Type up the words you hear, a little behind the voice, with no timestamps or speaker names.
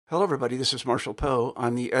Hello, everybody. This is Marshall Poe.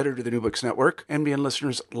 I'm the editor of the New Books Network. NBN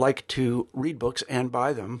listeners like to read books and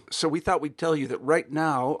buy them. So we thought we'd tell you that right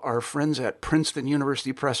now, our friends at Princeton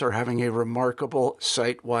University Press are having a remarkable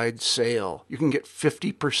site-wide sale. You can get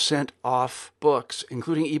 50% off books,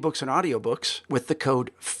 including ebooks and audiobooks, with the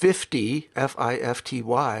code 50,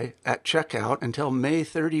 F-I-F-T-Y, at checkout until May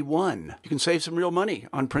 31. You can save some real money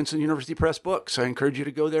on Princeton University Press books. I encourage you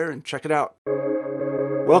to go there and check it out.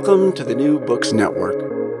 Welcome to the New Books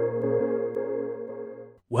Network.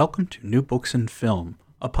 Welcome to New Books and Film,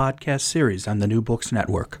 a podcast series on the New Books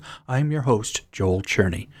Network. I am your host, Joel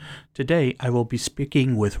Cherney. Today, I will be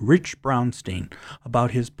speaking with Rich Brownstein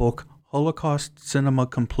about his book, Holocaust Cinema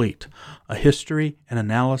Complete, a history and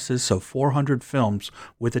analysis of 400 films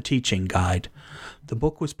with a teaching guide. The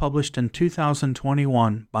book was published in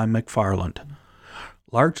 2021 by McFarland.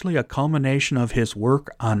 Largely a culmination of his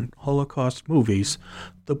work on Holocaust movies,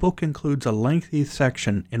 the book includes a lengthy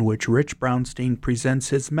section in which Rich Brownstein presents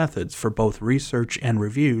his methods for both research and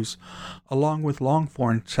reviews, along with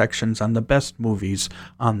long-form sections on the best movies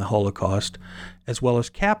on the Holocaust, as well as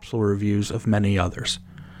capsule reviews of many others.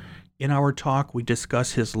 In our talk, we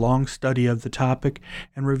discuss his long study of the topic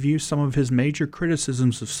and review some of his major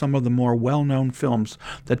criticisms of some of the more well-known films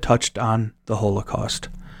that touched on the Holocaust.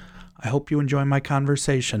 I hope you enjoy my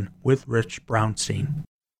conversation with Rich Brownstein.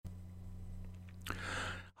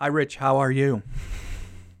 Hi, Rich. How are you?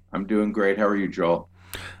 I'm doing great. How are you, Joel?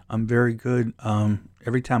 I'm very good.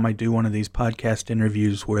 Every time I do one of these podcast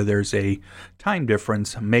interviews where there's a time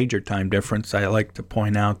difference, a major time difference, I like to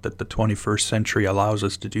point out that the 21st century allows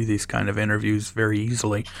us to do these kind of interviews very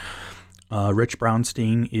easily. Rich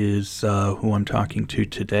Brownstein is who I'm talking to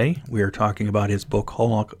today. We are talking about his book,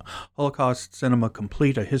 Holocaust Cinema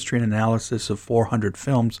Complete, a history and analysis of 400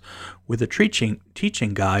 films with a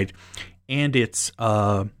teaching guide, and its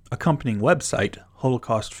accompanying website,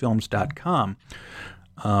 holocaustfilms.com.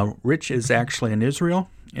 Rich is actually in Israel,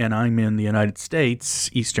 and I'm in the United States,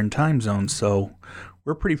 Eastern time zone, so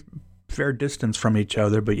we're pretty fair distance from each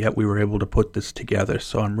other, but yet we were able to put this together.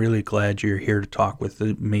 So I'm really glad you're here to talk with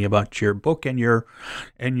me about your book and your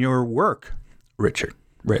work, Rich.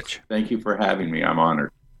 Thank you for having me. I'm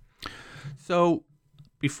honored. So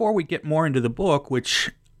before we get more into the book,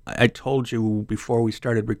 which I told you before we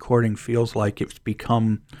started recording feels like it's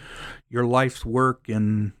become your life's work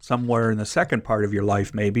in somewhere in the second part of your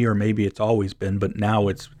life, maybe, or maybe it's always been, but now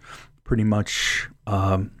it's pretty much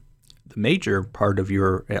the major part of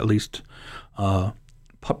your, at least,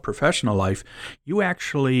 professional life. You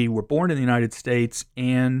actually were born in the United States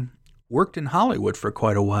and worked in Hollywood for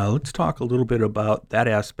quite a while. Let's talk a little bit about that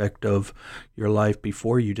aspect of your life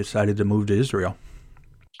before you decided to move to Israel.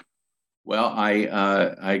 Well,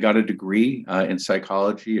 I got a degree in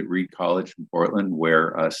psychology at Reed College in Portland,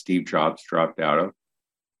 where Steve Jobs dropped out of,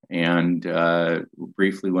 and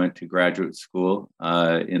briefly went to graduate school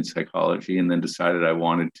in psychology, and then decided I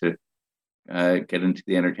wanted to get into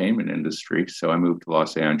the entertainment industry. So I moved to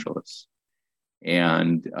Los Angeles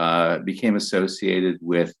and became associated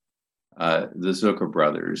with the Zucker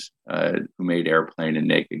brothers, who made Airplane and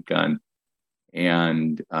Naked Gun,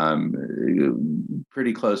 and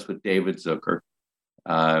pretty close with David Zucker,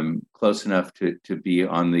 close enough to be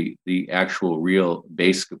on the actual real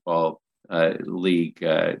basketball league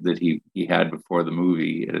that he had before the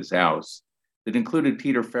movie at his house, that included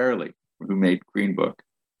Peter Farrelly, who made Green Book.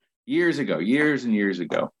 Years and years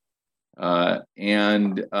ago. So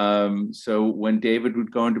when David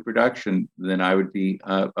would go into production, then I would be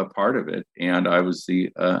a part of it. And I was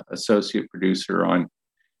the associate producer on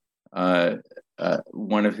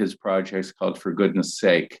one of his projects called For Goodness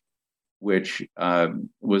Sake, which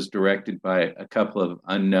was directed by a couple of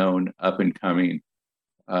unknown up-and-coming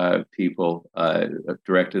people,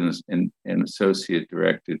 directed and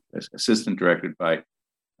assistant directed by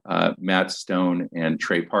Matt Stone and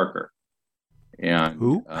Trey Parker, and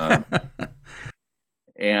who?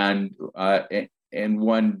 And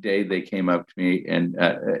one day they came up to me, and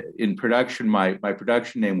in production, my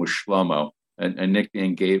production name was Shlomo, a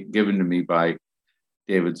nickname given to me by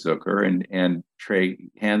David Zucker, and Trey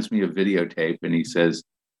hands me a videotape, and he says,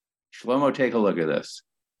 "Shlomo, take a look at this,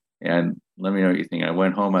 and let me know what you think." I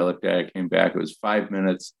went home, I looked at it, I came back, it was 5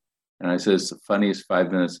 minutes, and I said, "It's the funniest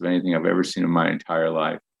 5 minutes of anything I've ever seen in my entire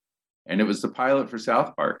life." And it was the pilot for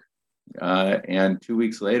South Park. And 2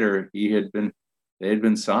 weeks later, they had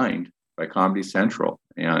been signed by Comedy Central.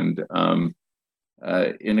 And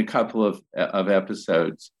in a couple of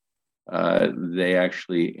episodes, they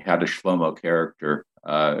actually had a Shlomo character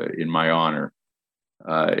in my honor.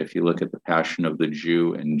 If you look at The Passion of the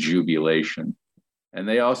Jew and Jubilation. And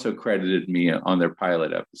they also credited me on their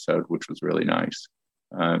pilot episode, which was really nice.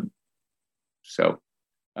 And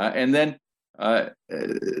then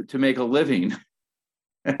to make a living,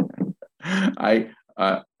 I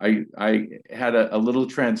had a little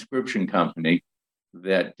transcription company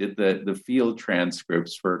that did the field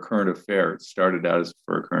transcripts for a current affair. It started out as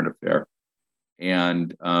for a current affair,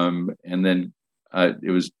 and then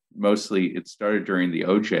it started during the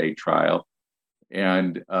OJ trial,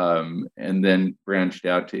 and then branched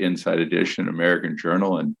out to Inside Edition, American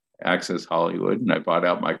Journal, and Access Hollywood. And I bought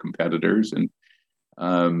out my competitors, and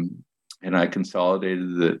I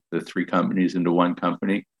consolidated the three companies into one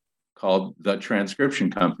company called The Transcription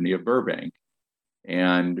Company of Burbank.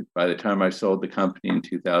 And by the time I sold the company in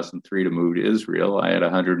 2003 to move to Israel, I had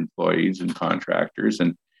 100 employees and contractors.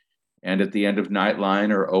 And at the end of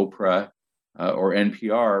Nightline or Oprah or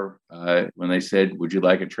NPR, when they said, "Would you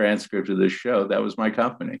like a transcript of this show?" that was my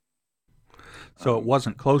company. So it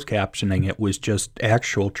wasn't closed captioning; it was just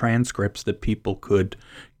actual transcripts that people could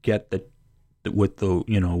get with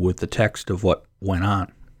the text of what went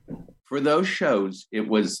on. For those shows, it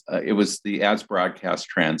was the as broadcast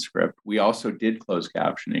transcript. We also did closed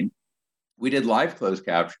captioning. We did live closed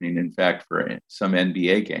captioning, in fact, for some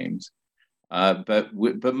NBA games. But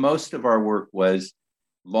most of our work was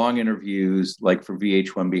long interviews, like for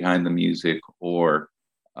VH1 Behind the Music or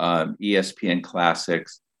ESPN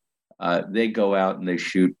Classics. They go out and they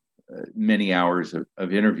shoot many hours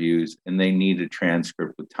of interviews, and they need a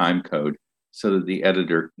transcript with time code so that the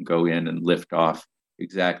editor can go in and lift off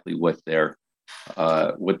exactly what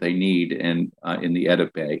they need and in the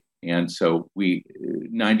edit bay. And so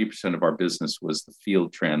 90% of our business was the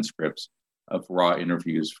field transcripts of raw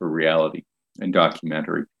interviews for reality and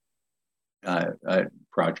documentary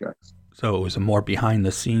projects. So it was a more behind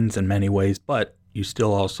the scenes in many ways, but you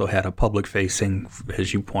still also had a public facing,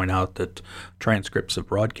 as you point out, that transcripts of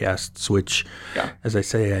broadcasts, which, as I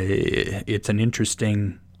say, it's an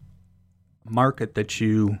interesting market that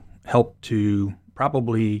you help to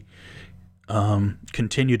probably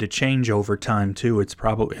continue to change over time too. It's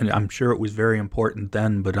probably, and I'm sure it was very important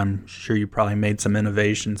then, but I'm sure you probably made some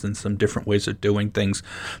innovations and some different ways of doing things.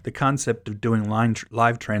 The concept of doing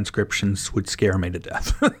live transcriptions would scare me to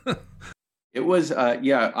death. It was,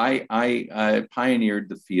 I pioneered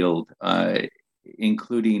the field,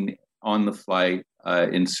 including on-the-fly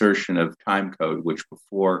insertion of time code, which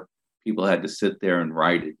before people had to sit there and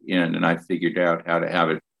write it in, and I figured out how to have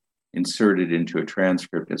it inserted into a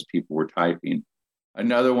transcript as people were typing.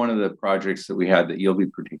 Another one of the projects that we had that you'll be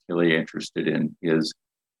particularly interested in is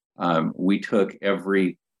we took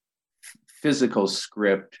every physical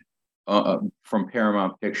script from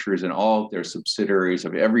Paramount Pictures and all of their subsidiaries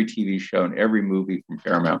of every TV show and every movie from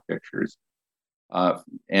Paramount Pictures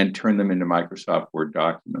and turned them into Microsoft Word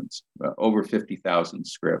documents, over 50,000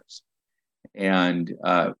 scripts. And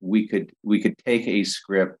we could take a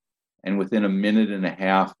script and within a minute and a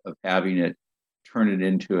half of having it, turn it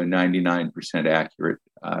into a 99% accurate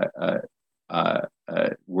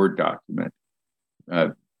Word document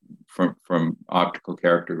from optical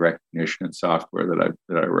character recognition and software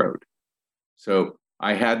that I wrote. So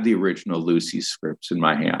I had the original Lucy scripts in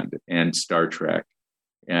my hand, and Star Trek,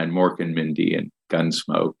 and Mork and Mindy, and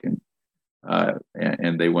Gunsmoke,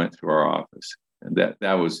 and they went through our office, and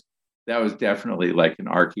that was definitely like an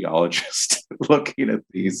archaeologist looking at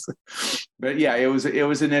these. But yeah, it was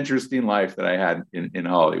an interesting life that I had in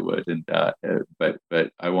Hollywood, and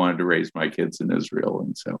but I wanted to raise my kids in Israel,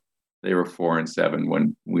 and so they were 4 and 7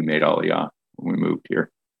 when we made Aliyah, when we moved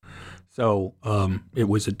here. So it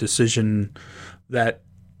was a decision that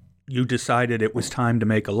you decided it was time to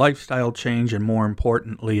make a lifestyle change, and more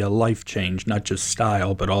importantly, a life change, not just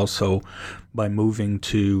style, but also by moving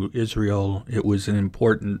to Israel, it was an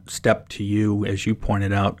important step to you, as you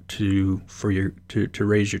pointed out, to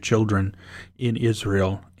raise your children in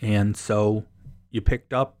Israel. And so you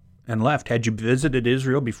picked up and left. Had you visited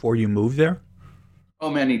Israel before you moved there? Oh,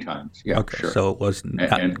 many times. Yeah, okay, sure. So it wasn't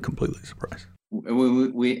not completely surprised.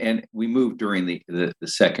 We moved during the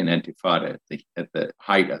second Intifada at the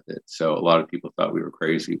height of it, so a lot of people thought we were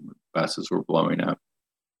crazy. Buses were blowing up,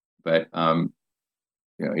 but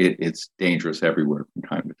it's dangerous everywhere from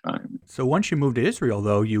time to time. So once you moved to Israel,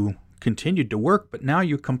 though, you continued to work, but now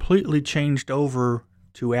you completely changed over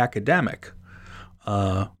to academic,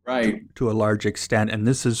 right? To a large extent, and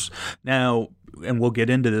this is now, and we'll get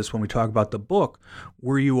into this when we talk about the book.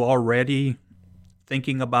 Were you already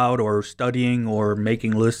thinking about or studying or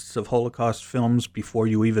making lists of Holocaust films before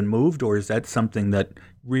you even moved, or is that something that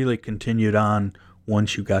really continued on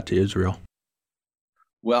once you got to Israel?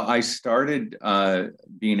 Well, I started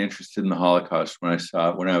being interested in the Holocaust when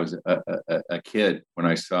I was a kid, when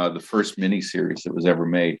I saw the first miniseries that was ever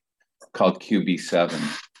made called QB7,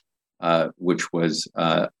 which was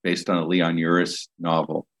based on a Leon Uris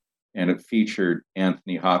novel, and it featured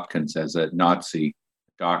Anthony Hopkins as a Nazi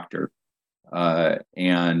doctor.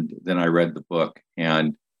 And then I read the book,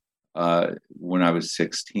 and when I was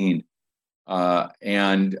 16,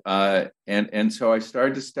 and so I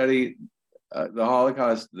started to study the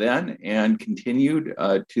Holocaust then, and continued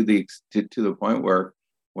to the point where,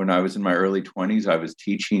 when I was in my early 20s, I was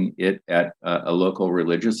teaching it at a local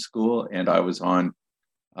religious school, and I was on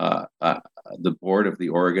the board of the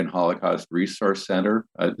Oregon Holocaust Resource Center.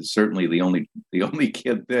 Certainly the only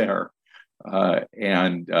kid there. I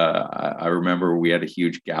remember we had a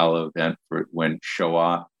huge gala event for when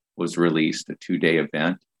Shoah was released, a 2-day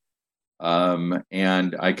event.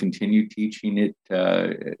 And I continued teaching it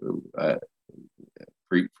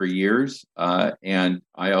for years. And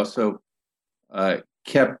I also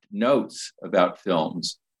kept notes about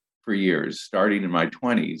films for years, starting in my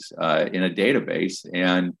 20s, in a database.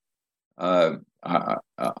 And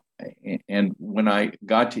when I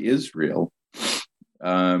got to Israel,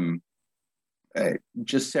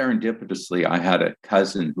 just serendipitously, I had a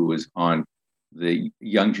cousin who was on the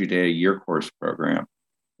Young Judea Year Course program,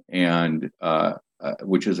 and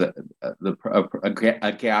which is a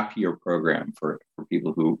gap year program for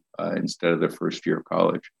people who instead of their first year of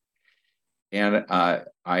college. And I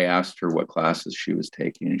asked her what classes she was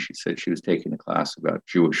taking, and she said she was taking a class about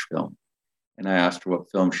Jewish film. And I asked her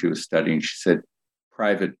what film she was studying. She said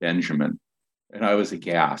Private Benjamin, and I was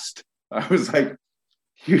aghast. I was like,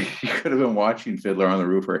 you could have been watching Fiddler on the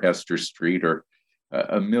Roof or Hester Street or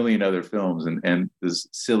a million other films, and this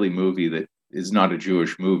silly movie that is not a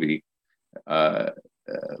Jewish movie has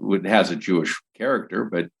a Jewish character,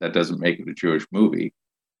 but that doesn't make it a Jewish movie.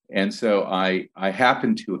 And so I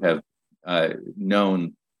happen to have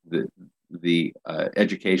known the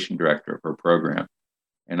education director of her program,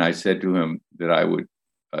 and I said to him that I would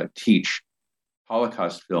teach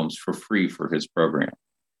Holocaust films for free for his program.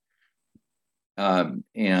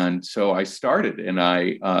 And so I started, and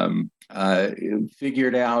I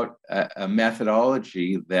figured out a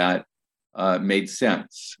methodology that made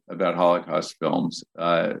sense about Holocaust films.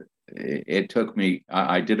 It took me,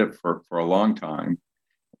 I did it for a long time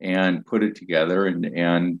and put it together.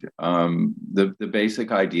 And the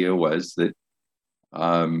basic idea was that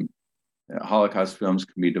Holocaust films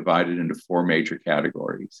can be divided into 4 major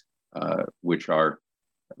categories, which are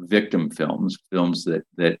victim films, films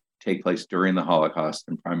that take place during the Holocaust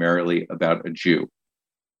and primarily about a Jew,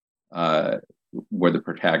 where the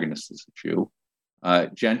protagonist is a Jew.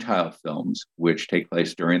 Gentile films, which take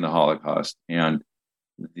place during the Holocaust, and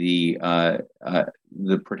the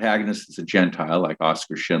protagonist is a Gentile, like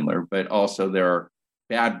Oskar Schindler, but also there are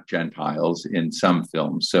bad Gentiles in some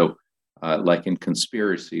films. So, like in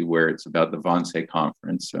Conspiracy, where it's about the Wannsee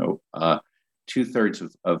Conference. So,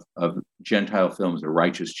 2/3 of Gentile films are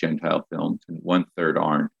righteous Gentile films, and 1/3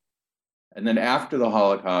 aren't. And then after the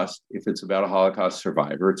Holocaust, if it's about a Holocaust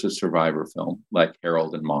survivor, it's a survivor film, like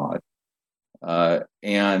Harold and Maude.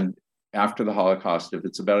 And after the Holocaust, if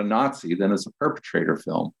it's about a Nazi, then it's a perpetrator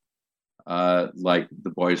film, like The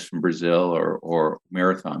Boys from Brazil or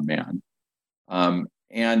Marathon Man.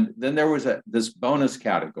 And then there was this bonus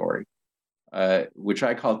category, which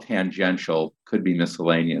I call tangential, could be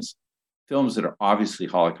miscellaneous, films that are obviously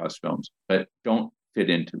Holocaust films, but don't fit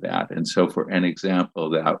into that. And so for an example,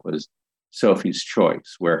 that was Sophie's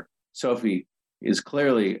Choice, where Sophie is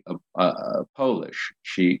clearly a Polish.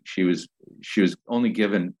 She was only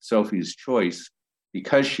given Sophie's Choice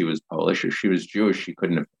because she was Polish. If she was Jewish, she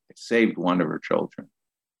couldn't have saved one of her children.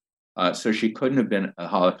 So she couldn't have been a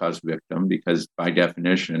Holocaust victim because, by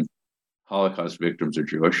definition, Holocaust victims are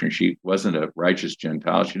Jewish, and she wasn't a righteous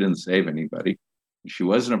Gentile. She didn't save anybody. She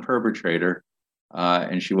wasn't a perpetrator,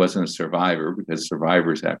 and she wasn't a survivor because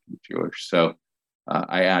survivors have to be Jewish. So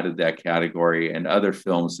I added that category, and other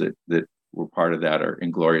films that were part of that are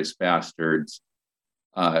Inglourious Bastards,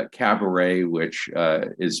 Cabaret, which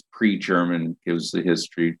is pre-German, gives the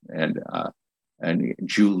history, and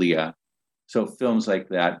Julia. So films like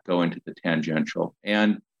that go into the tangential.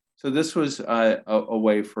 And so this was a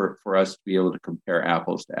way for us to be able to compare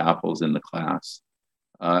apples to apples in the class.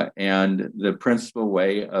 And the principal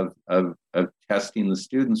way of testing the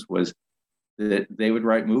students was that they would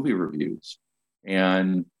write movie reviews.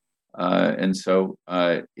 And so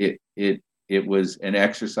it was an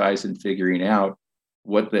exercise in figuring out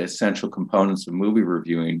what the essential components of movie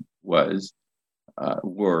reviewing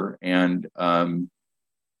were, and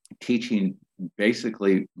teaching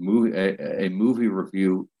basically a movie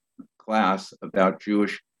review class about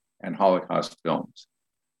Jewish and Holocaust films.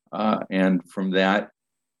 And from that,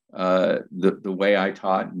 the way I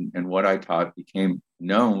taught and what I taught became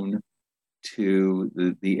known to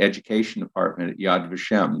the education department at Yad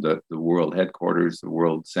Vashem, the world headquarters, the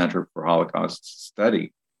World Center for Holocaust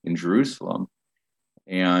Study in Jerusalem.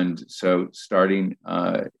 And so starting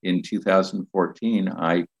in 2014,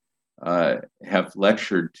 I have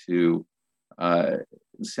lectured to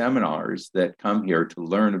seminars that come here to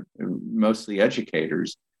learn, mostly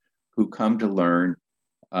educators who come to learn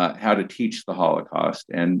how to teach the Holocaust.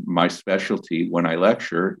 And my specialty when I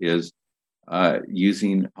lecture is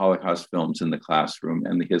using Holocaust films in the classroom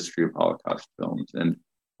and the history of Holocaust films. And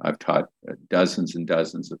I've taught dozens and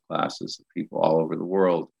dozens of classes of people all over the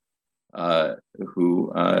world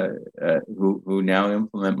who now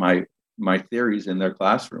implement my theories in their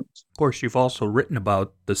classrooms. Of course, you've also written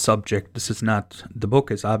about the subject. This is not, the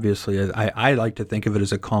book is obviously, I like to think of it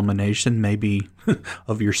as a culmination maybe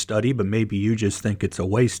of your study, but maybe you just think it's a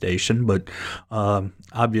way station. But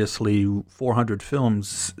obviously 400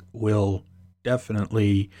 films will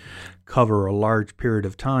definitely cover a large period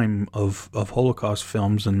of time of Holocaust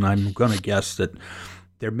films, and I'm going to guess that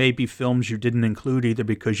there may be films you didn't include either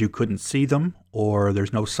because you couldn't see them, or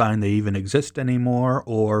there's no sign they even exist anymore,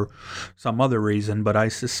 or some other reason, but I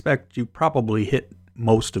suspect you probably hit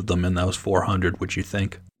most of them in those 400, would you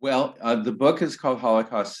think? Well, the book is called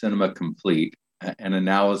Holocaust Cinema Complete, a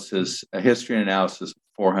history and analysis of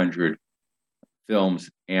 400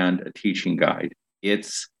 films and a teaching guide.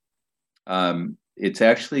 It's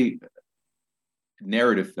actually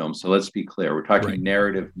narrative film, so let's be clear. We're talking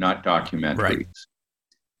narrative, not documentaries.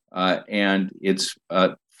 Right. And it's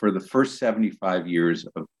for the first 75 years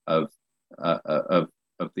of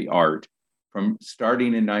the art, from starting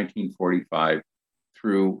in 1945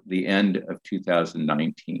 through the end of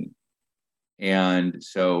 2019. And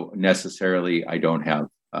so necessarily, I don't have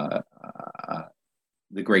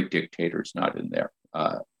the great dictators not in there,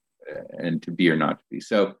 and to be or not to be.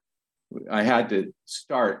 So I had to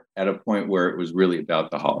start at a point where it was really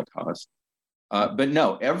about the Holocaust. But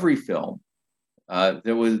no, every film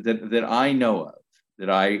that I know of, that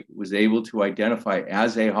I was able to identify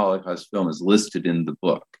as a Holocaust film, is listed in the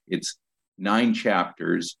book. It's 9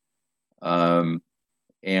 chapters, and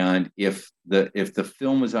if the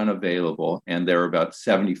film was unavailable, and there are about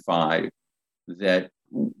 75 that,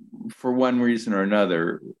 for one reason or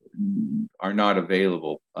another, are not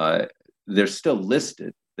available, they're still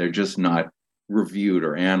listed. They're just not reviewed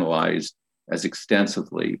or analyzed as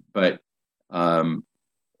extensively. But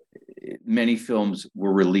many films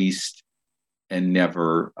were released and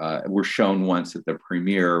never were shown once at the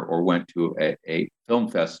premiere or went to a film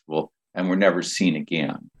festival and were never seen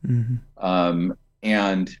again. Mm-hmm.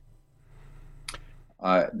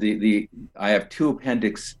 I have 2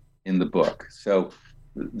 appendix in the book. So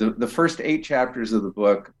the first 8 chapters of the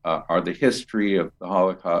book are the history of the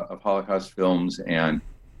Holocaust films and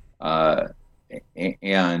a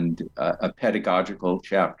pedagogical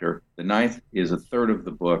chapter. The 9th is a third of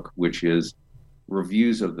the book, which is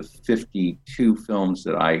reviews of the 52 films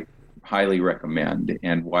that I highly recommend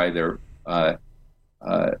and why they're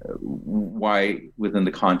why within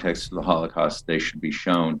the context of the Holocaust they should be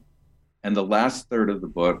shown. And the last third of the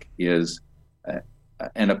book is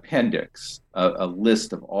an appendix, a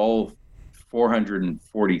list of all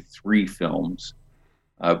 443 films,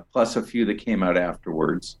 plus a few that came out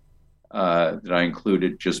afterwards, that I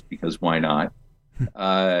included just because why not?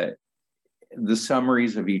 The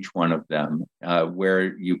summaries of each one of them,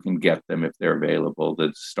 where you can get them if they're available,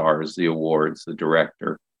 the stars, the awards, the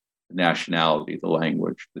director, the nationality, the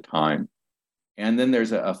language, the time. And then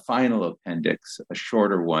there's a final appendix, a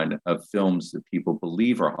shorter one, of films that people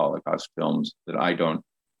believe are Holocaust films that I don't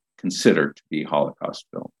consider to be Holocaust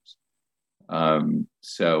films.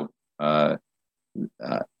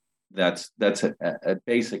 That's a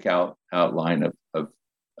basic outline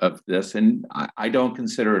of this, and I don't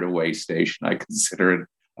consider it a way station. I consider it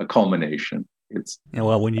a culmination.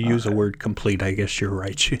 Well, when you use the word complete, I guess you're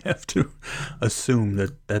right. You have to assume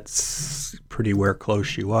that that's pretty where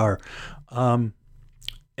close you are.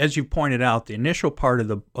 As you pointed out, the initial part of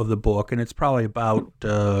the book, and it's probably about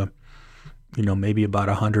maybe about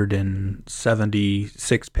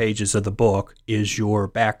 176 pages of the book, is your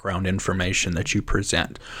background information that you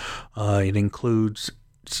present. It includes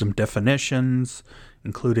some definitions,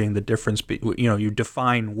 including the difference. You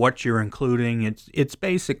define what you're including. It's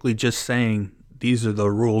basically just saying these are the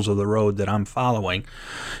rules of the road that I'm following.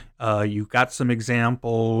 You've got some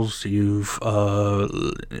examples. In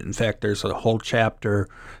fact, there's a whole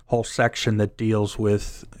section that deals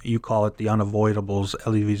with, you call it the unavoidables,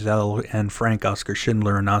 Elie Wiesel and Frank Oskar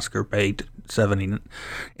Schindler and Oscar Bate 70,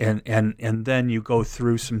 and then you go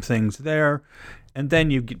through some things there, And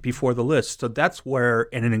then you get before the list. So that's where,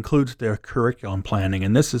 and it includes their curriculum planning.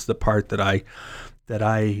 And this is the part that I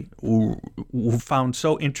found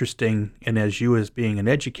so interesting. And as being an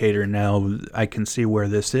educator now, I can see where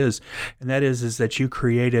this is. And that is that you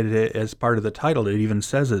created it as part of the title. It even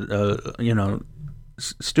says it,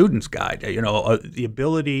 student's guide, the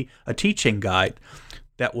ability, a teaching guide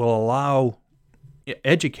that will allow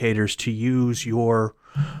educators to use your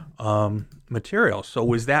material. So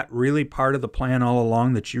was that really part of the plan all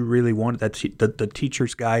along, that you really wanted that the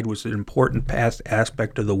teacher's guide was an important past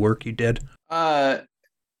aspect of the work you did? The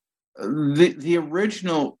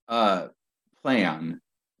original plan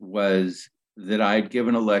was that I had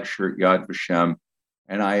given a lecture at Yad Vashem,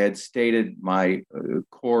 and I had stated my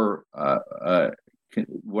core,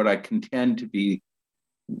 what I contend to be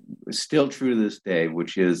still true to this day,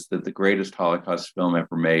 which is that the greatest Holocaust film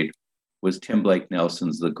ever made was Tim Blake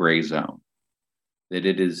Nelson's The Gray Zone. That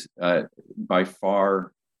it is by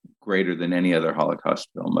far greater than any other Holocaust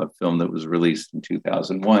film, a film that was released in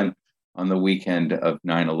 2001 on the weekend of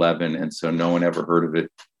 9/11, and so no one ever heard of it,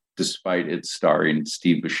 despite its starring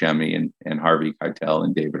Steve Buscemi and Harvey Keitel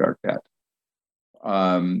and David Arquette.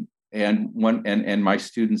 And my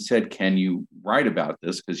students said, "Can you write about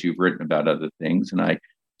this? Because you've written about other things." And I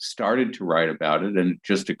started to write about it, and it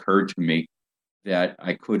just occurred to me that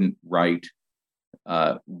I couldn't write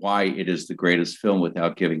why it is the greatest film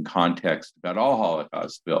without giving context about all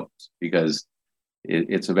Holocaust films, because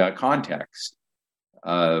it's about context.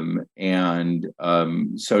 So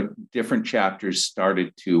different chapters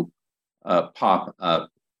started to pop up.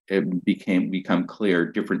 It become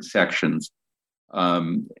clear, different sections.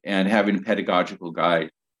 And having a pedagogical guide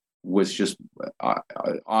was just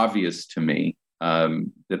obvious to me,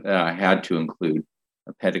 that I had to include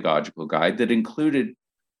a pedagogical guide that included,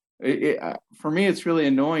 for me, it's really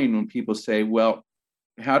annoying when people say, well,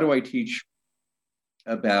 how do I teach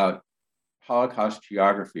about Holocaust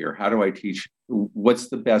geography, or how do I teach what's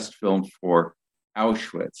the best film for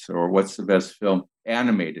Auschwitz, or what's the best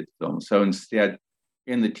animated film? So instead,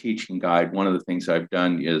 in the teaching guide, one of the things I've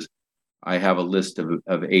done is I have a list of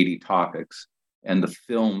 80 topics and the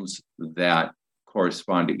films that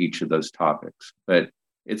correspond to each of those topics. But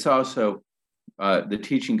it's also, the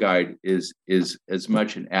teaching guide is as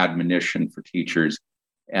much an admonition for teachers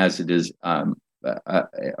as it is a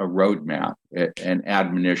roadmap, an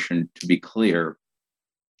admonition to be clear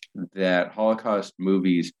that Holocaust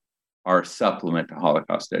movies are a supplement to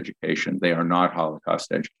Holocaust education. They are not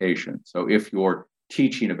Holocaust education. So if you're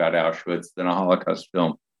teaching about Auschwitz, then a Holocaust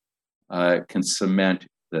film can cement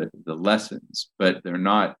the lessons, but they're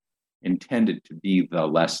not intended to be the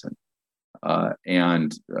lesson.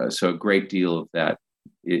 So a great deal of that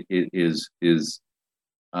is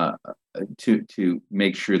to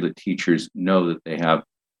make sure that teachers know that they have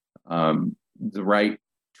the right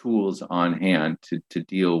tools on hand to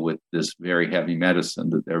deal with this very heavy medicine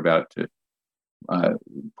that they're about to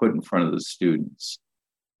put in front of the students.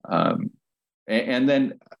 And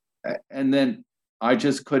then I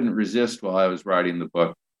just couldn't resist while I was writing the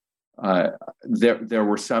book. There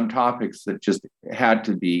were some topics that just had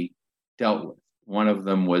to be dealt with. One of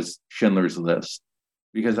them was Schindler's List,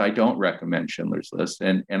 because I don't recommend Schindler's List.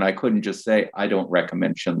 And I couldn't just say, I don't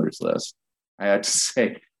recommend Schindler's List. I had to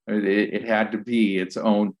say it had to be its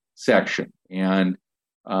own section. And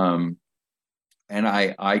I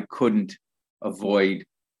couldn't avoid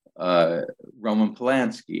Roman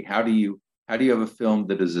Polanski. How do you have a film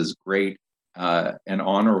that is as great and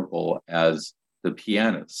honorable as The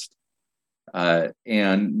Pianist,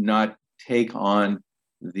 and not take on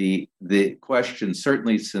the question,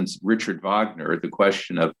 certainly since Richard Wagner, the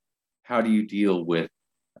question of how do you deal with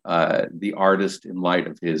the artist in light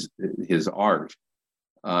of his art?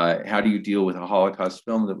 How do you deal with a Holocaust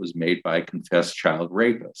film that was made by a confessed child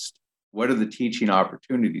rapist? What are the teaching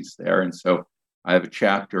opportunities there? And so I have a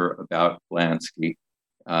chapter about Polanski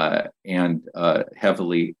and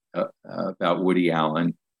heavily about Woody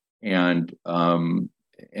Allen and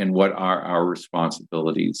what are our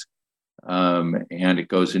responsibilities. And it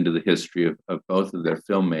goes into the history of both of their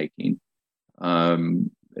filmmaking,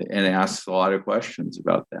 and asks a lot of questions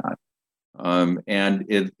about that. And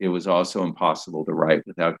it was also impossible to write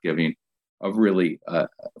without giving a really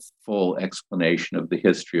full explanation of the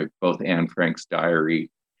history of both Anne Frank's diary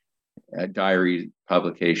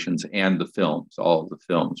publications and the films, all of the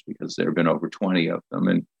films, because there have been over 20 of them,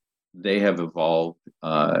 and they have evolved,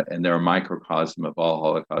 and they're a microcosm of all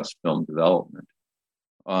Holocaust film development.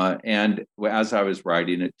 And as I was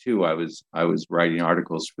writing it too, I was writing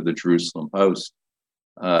articles for the Jerusalem Post,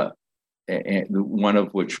 and one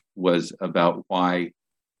of which was about why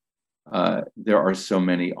there are so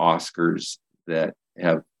many Oscars that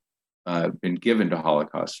have been given to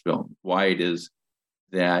Holocaust film, why it is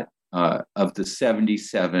that of the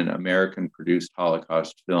 77 American-produced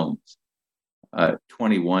Holocaust films,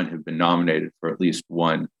 21 have been nominated for at least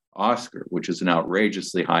one Oscar, which is an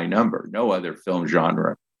outrageously high number. No other film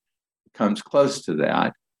genre comes close to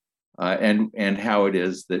that. And how it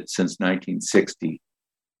is that since 1960,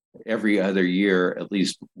 every other year, at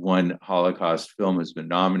least one Holocaust film has been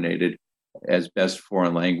nominated as Best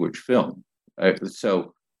Foreign Language Film.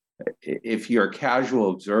 So if you're a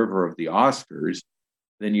casual observer of the Oscars,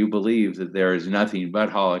 then you believe that there is nothing but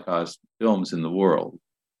Holocaust films in the world.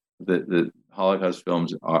 The Holocaust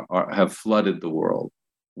films have flooded the world,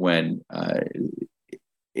 when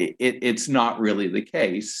it's not really the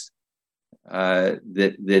case.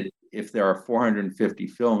 That if there are 450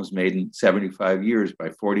 films made in 75 years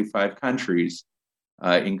by 45 countries,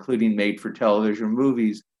 including made-for-television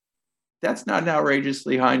movies, that's not an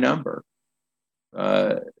outrageously high number.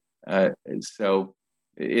 So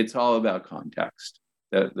it's all about context.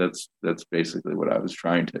 That's basically what I was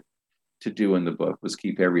trying to do in the book, was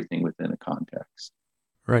keep everything within a context.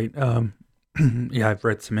 Right. Yeah, I've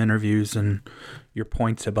read some interviews, and your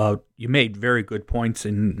points you made very good points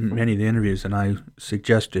in many of the interviews, and I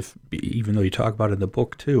suggest, even though you talk about it in the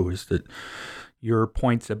book too, is that your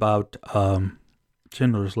points about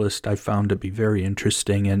Schindler's List I found to be very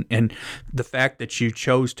interesting, and the fact that you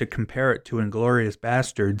chose to compare it to Inglourious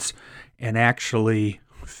Basterds and actually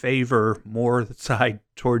favor more the side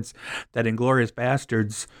towards that Inglourious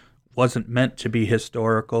Basterds wasn't meant to be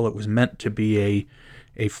historical, it was meant to be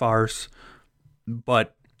a farce,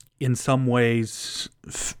 but in some ways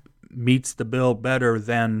meets the bill better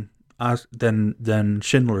than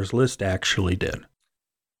Schindler's List actually did.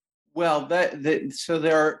 Well, so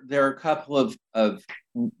there are a couple of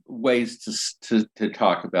ways to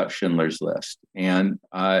talk about Schindler's List, and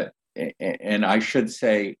I should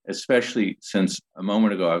say, especially since a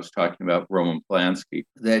moment ago I was talking about Roman Polanski,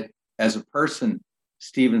 that as a person,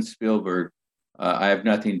 Steven Spielberg, I have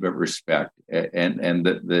nothing but respect, and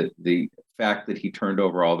the fact that he turned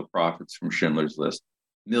over all the profits from Schindler's List,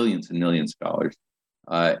 millions and millions of dollars,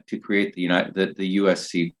 to create the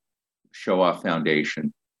USC Shoah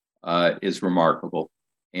Foundation is remarkable,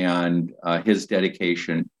 and his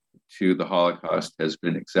dedication to the Holocaust has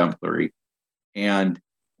been exemplary, and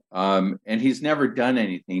he's never done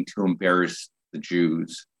anything to embarrass the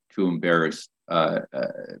Jews, to embarrass the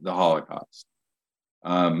Holocaust.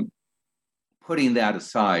 Putting that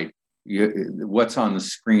aside, what's on the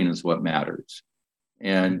screen is what matters,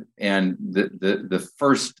 and the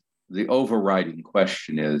overriding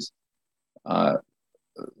question is,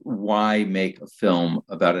 why make a film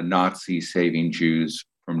about a Nazi saving Jews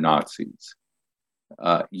from Nazis?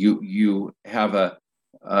 You have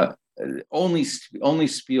only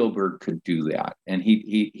Spielberg could do that, and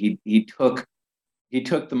he took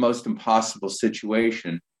the most impossible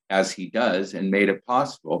situation, as he does, and made it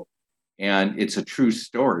possible. And it's a true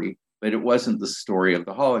story, but it wasn't the story of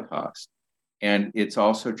the Holocaust. And it's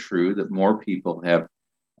also true that more people have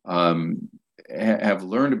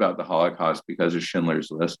learned about the Holocaust because of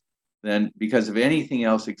Schindler's List than because of anything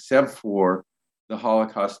else, except for the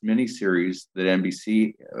Holocaust miniseries that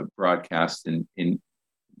NBC broadcast in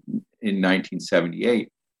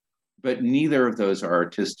 1978. But neither of those are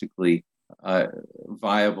artistically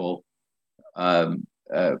viable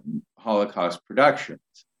Holocaust productions.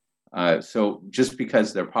 So just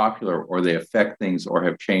because they're popular or they affect things or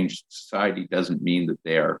have changed society doesn't mean that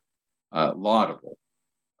they are laudable.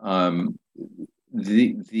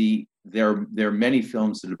 There are many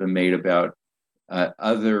films that have been made about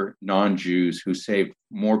other non-Jews who saved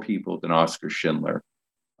more people than Oskar Schindler,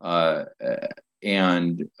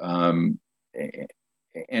 and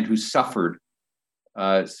who suffered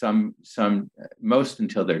most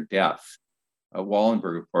until their death.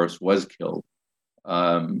 Wallenberg, of course, was killed.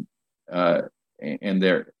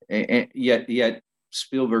 Yet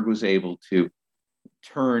Spielberg was able to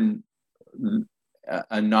turn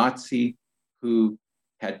a Nazi who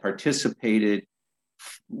had participated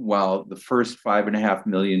while the first 5.5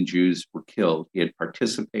 million Jews were killed. He had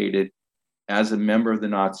participated as a member of the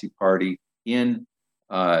Nazi Party in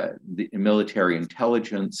the military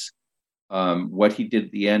intelligence. What he did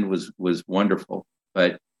at the end was wonderful,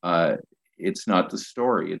 but it's not the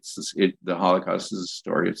story. The Holocaust is a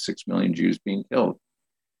story of 6 million Jews being killed.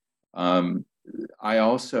 I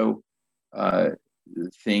also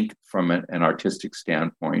think, from an artistic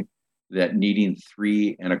standpoint, that needing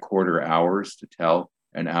 3.25 hours to tell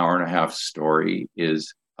an hour-and-a-half story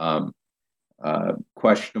is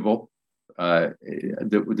questionable.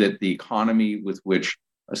 That the economy with which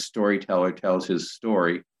a storyteller tells his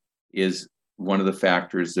story is one of the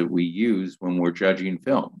factors that we use when we're judging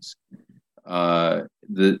films.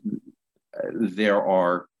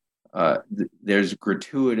 There's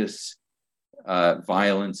gratuitous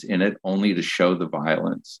violence in it only to show the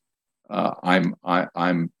violence.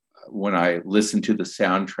 When I listen to the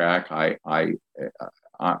soundtrack,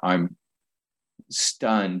 I'm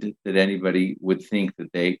stunned that anybody would think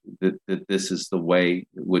that this is the way,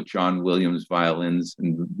 with John Williams violins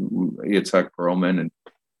and Itzhak Perlman and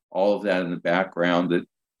all of that in the background,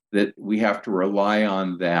 that we have to rely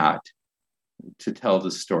on that to tell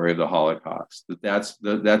the story of the Holocaust. That's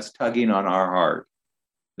tugging on our heart.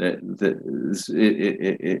 That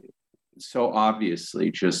it so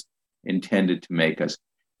obviously just intended to make us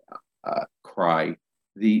cry.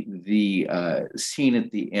 The scene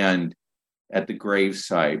at the end at the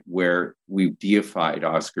gravesite where we've deified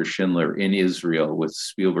Oskar Schindler in Israel with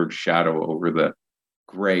Spielberg's shadow over the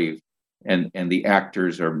grave, and the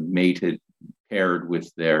actors are paired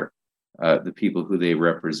with their the people who they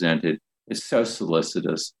represented, is so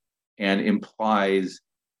solicitous and implies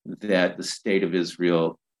that the state of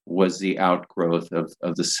Israel was the outgrowth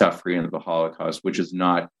of the suffering of the Holocaust, which is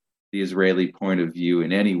not the Israeli point of view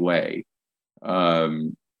in any way.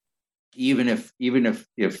 Even if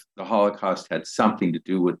the Holocaust had something to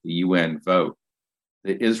do with the UN vote,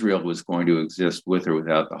 that Israel was going to exist with or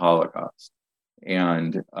without the Holocaust.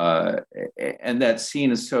 And that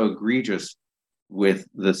scene is so egregious with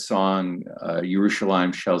the song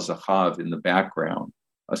Yerushalayim Shel Zahav in the background,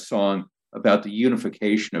 a song about the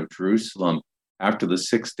unification of Jerusalem after the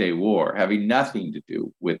 6-Day War, having nothing to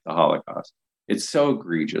do with the Holocaust. It's so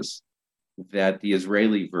egregious that the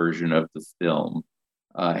Israeli version of the film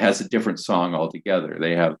has a different song altogether.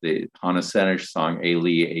 They have the Hannah Senesh song,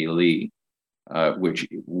 Eli, Eli, which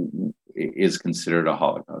is considered a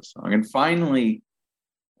Holocaust song. And finally,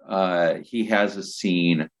 he has a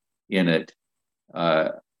scene in it,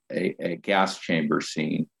 a gas chamber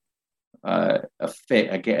scene, a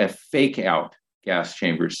fake out gas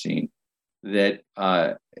chamber scene that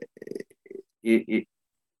it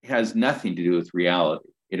has nothing to do with reality.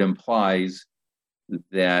 It implies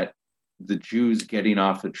that the Jews getting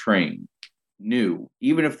off the train knew,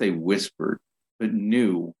 even if they whispered, but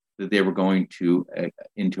knew that they were going to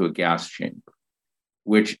into a gas chamber,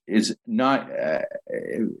 which is not.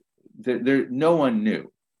 No one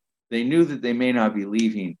knew. They knew that they may not be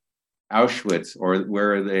leaving Auschwitz or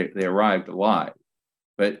where they arrived alive,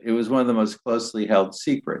 but it was one of the most closely held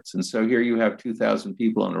secrets. And so here you have 2,000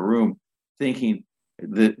 people in a room thinking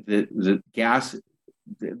that the gas.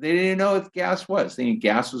 They didn't know what gas was. Thinking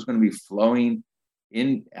gas was going to be flowing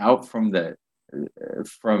out from the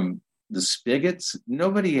spigots.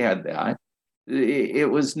 Nobody had that. It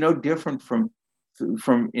was no different from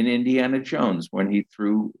in Indiana Jones when he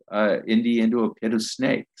threw Indy into a pit of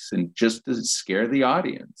snakes, and just to scare the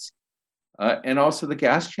audience. And also the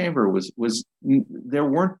gas chamber was there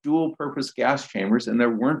weren't dual purpose gas chambers, and there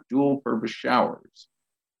weren't dual purpose showers.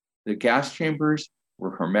 The gas chambers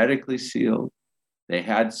were hermetically sealed. They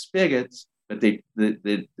had spigots, but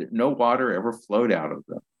no water ever flowed out of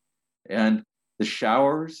them. And the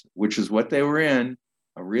showers, which is what they were in,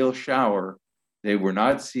 a real shower, they were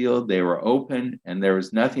not sealed, they were open, and there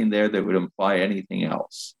was nothing there that would imply anything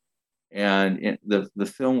else. And the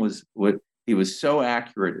film was so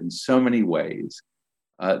accurate in so many ways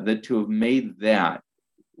that to have made that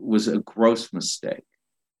was a gross mistake.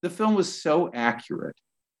 The film was so accurate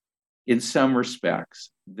in some respects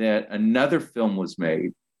that another film was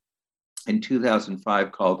made in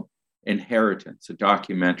 2005 called Inheritance, a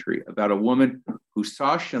documentary about a woman who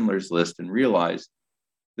saw Schindler's List and realized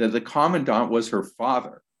that the commandant was her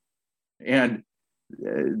father. And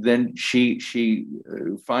then she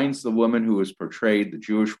finds the woman who was portrayed, the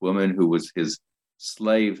Jewish woman who was his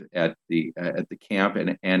slave at the camp,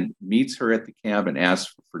 and meets her at the camp and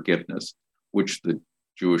asks for forgiveness, which the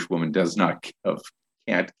Jewish woman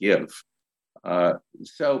can't give.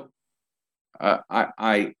 So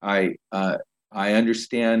I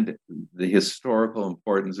understand the historical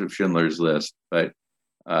importance of Schindler's List, but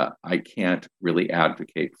I can't really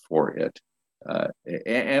advocate for it.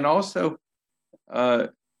 And also, I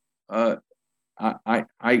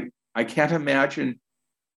can't imagine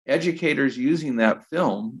educators using that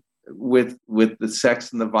film with the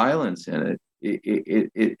sex and the violence in it.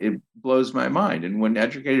 It blows my mind. And when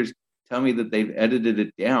educators tell me that they've edited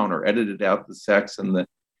it down or edited out the sex and the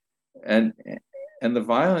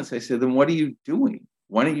violence, I say, then what are you doing?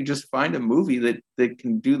 Why don't you just find a movie that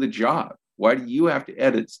can do the job? Why do you have to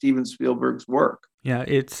edit Steven Spielberg's work? Yeah,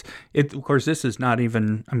 of course, this is not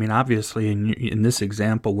even, I mean, obviously in this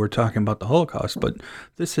example, we're talking about the Holocaust, but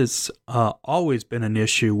this has always been an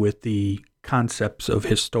issue with the concepts of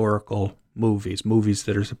historical movies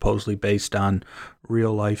that are supposedly based on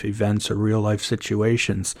real life events or real life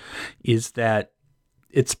situations, is that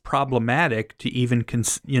it's problematic to even,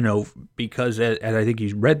 because, and I think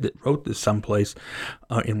you wrote this someplace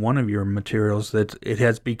in one of your materials, that it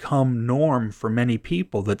has become norm for many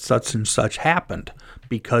people that such and such happened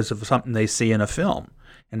because of something they see in a film.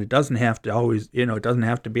 And it doesn't have to always, it doesn't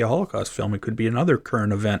have to be a Holocaust film. It could be another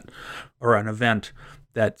current event or an event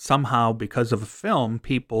that somehow, because of a film,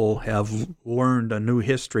 people have learned a new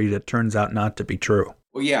history that turns out not to be true.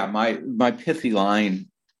 Well, yeah, my pithy line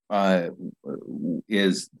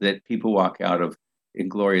is that people walk out of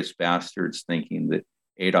Inglourious Bastards thinking that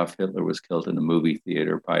Adolf Hitler was killed in a movie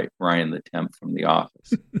theater by Ryan the Temp from The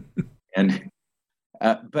Office. And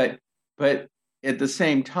but at the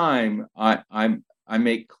same time, I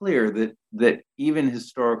make clear that even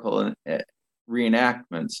historical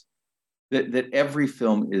reenactments, that every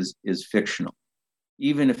film is fictional,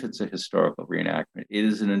 even if it's a historical reenactment. It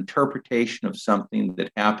is an interpretation of something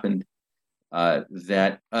that happened,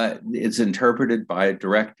 that it's interpreted by a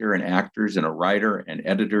director and actors and a writer and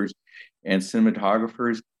editors and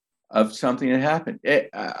cinematographers of something that happened.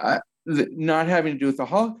 Not having to do with the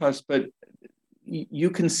Holocaust, but you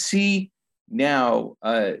can see now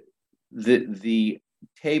the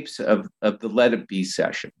tapes of the Let It Be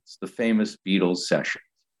sessions, the famous Beatles sessions.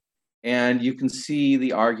 And you can see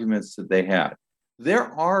the arguments that they had. There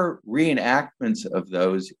are reenactments of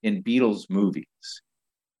those in Beatles movies.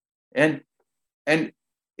 And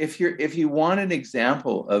if you want an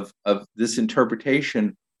example of this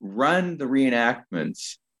interpretation, run the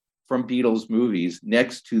reenactments from Beatles movies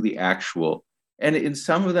next to the actual. And in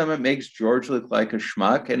some of them, it makes George look like a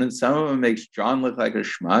schmuck, and in some of them, it makes John look like a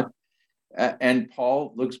schmuck, and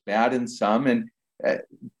Paul looks bad in some.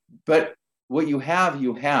 But what you have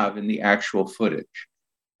in the actual footage.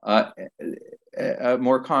 A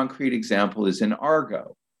more concrete example is in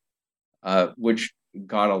Argo, which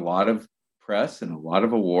got a lot of press and a lot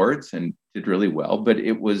of awards and did really well, but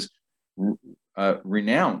it was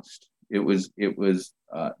renounced. It was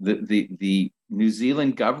the New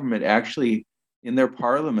Zealand government actually, in their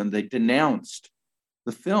parliament, they denounced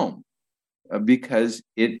the film because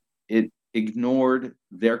it ignored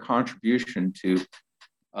their contribution to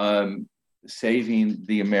saving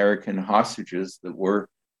the American hostages that were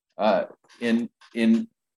in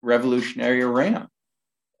revolutionary Iran.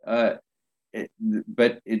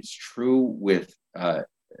 But it's true with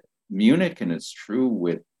Munich, and it's true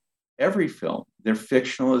with every film. They're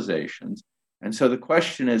fictionalizations. And so the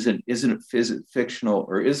question isn't it fictional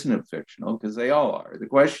or isn't it fictional? Because they all are. The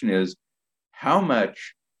question is, how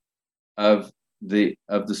much of the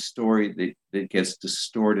story that gets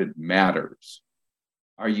distorted matters?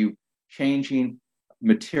 Are you changing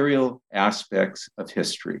material aspects of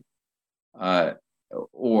history?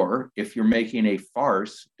 Or if you're making a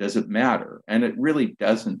farce, does it matter? And it really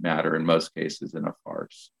doesn't matter in most cases in a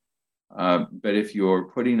farce. But if you're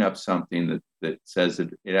putting up something that says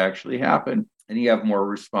that it actually happened, and you have more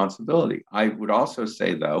responsibility. I would also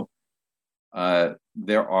say, though,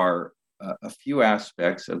 there are a few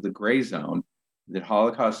aspects of the gray zone that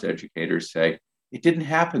Holocaust educators say it didn't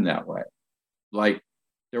happen that way. Like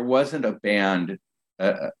there wasn't a band,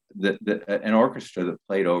 an orchestra that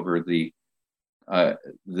played over the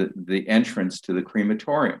entrance to the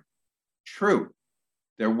crematorium. True,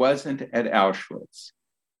 there wasn't at Auschwitz.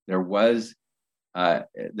 There were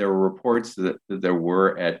reports that there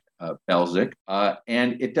were at Belzec,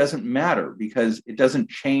 and it doesn't matter because it doesn't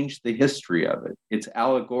change the history of it. It's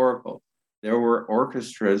allegorical. There were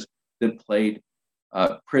orchestras that played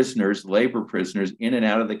labor prisoners in and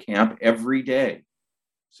out of the camp every day.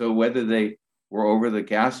 So whether they were over the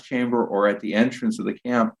gas chamber or at the entrance of the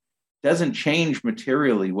camp doesn't change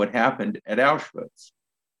materially what happened at Auschwitz.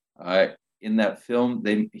 In that film,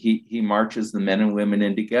 he marches the men and women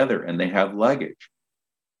in together and they have luggage.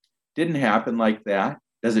 Didn't happen like that.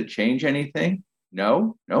 Does it change anything?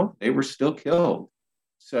 No, they were still killed.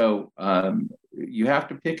 So you have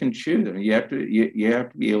to pick and choose. I mean, you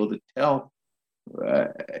have to be able to tell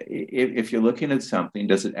if you're looking at something,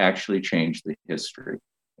 does it actually change the history?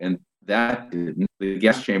 And that didn't. The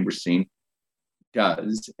gas chamber scene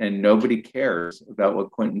does, and nobody cares about what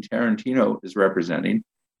Quentin Tarantino is representing.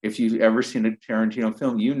 If you've ever seen a Tarantino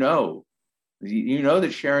film, you know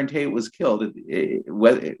that Sharon Tate was killed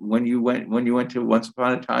when you went to Once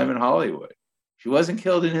Upon a Time in Hollywood. She wasn't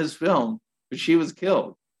killed in his film, but she was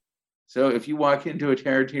killed. So if you walk into a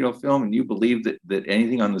Tarantino film and you believe that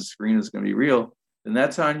anything on the screen is going to be real, then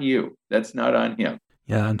that's on you. That's not on him.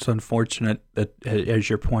 Yeah, and it's unfortunate that, as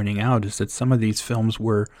you're pointing out, is that some of these films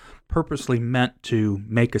were purposely meant to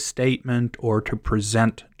make a statement or to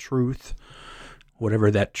present truth,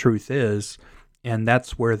 whatever that truth is, and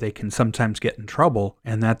that's where they can sometimes get in trouble,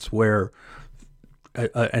 and that's where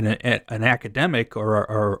an academic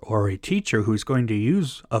or a teacher who's going to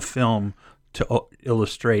use a film to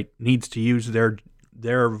illustrate needs to use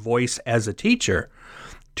their voice as a teacher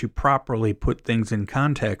to properly put things in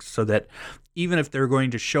context, so that even if they're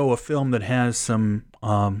going to show a film that has some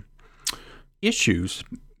issues,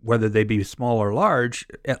 whether they be small or large,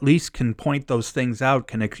 at least can point those things out,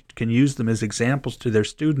 can use them as examples to their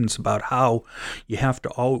students about how you have to,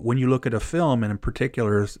 when you look at a film, and in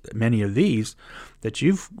particular many of these that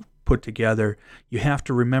you've put together, you have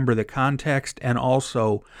to remember the context, and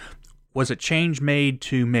also, was a change made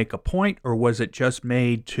to make a point, or was it just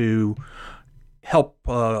made to help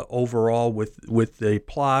overall with the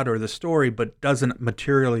plot or the story, but doesn't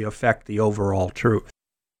materially affect the overall truth?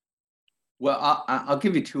 Well, I'll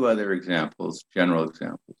give you two other examples, general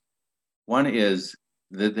examples. One is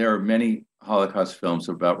that there are many Holocaust films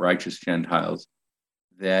about righteous Gentiles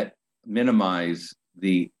that minimize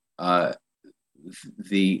the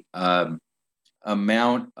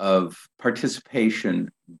amount of participation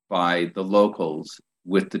by the locals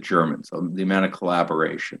with the Germans, the amount of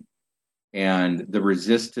collaboration, and the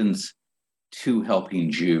resistance to helping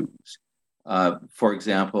Jews. For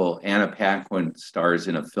example, Anna Paquin stars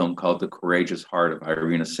in a film called The Courageous Heart of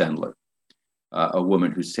Irina Sendler, a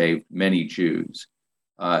woman who saved many Jews.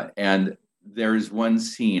 And there's one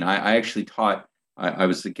scene, I actually taught, I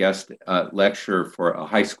was the guest lecturer for a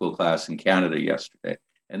high school class in Canada yesterday,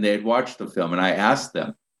 and they had watched the film, and I asked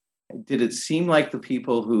them, did it seem like the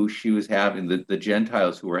people who she was having, the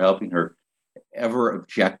Gentiles who were helping her, ever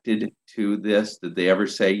objected to this? Did they ever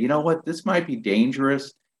say, you know what, this might be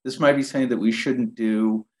dangerous? This might be something that we shouldn't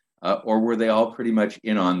do? Or were they all pretty much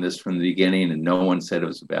in on this from the beginning and no one said it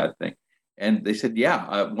was a bad thing? And they said,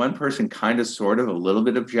 yeah, one person kind of, sort of, a little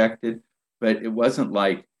bit objected, but it wasn't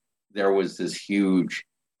like there was this huge,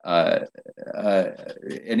 anybody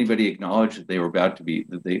acknowledged that they were about to be,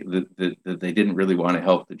 that they didn't really want to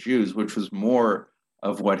help the Jews, which was more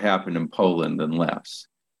of what happened in Poland than less.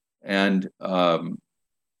 And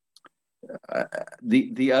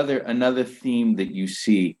another theme that you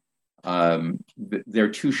see, there are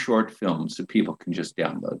two short films that people can just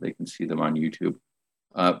download. They can see them on YouTube.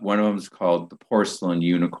 One of them is called The Porcelain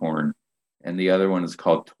Unicorn, and the other one is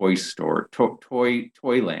called Toyland.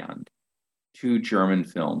 Two German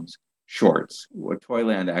films, shorts.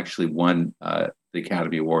 Toyland actually won the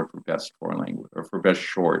Academy Award for Best Foreign Language, or for Best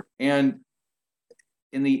Short. And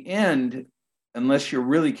in the end, unless you're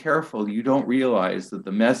really careful, you don't realize that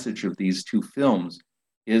the message of these two films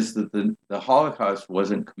is that the Holocaust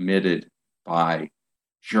wasn't committed by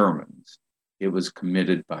Germans. It was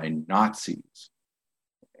committed by Nazis,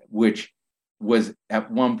 which was at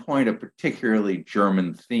one point a particularly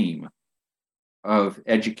German theme of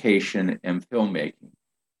education and filmmaking.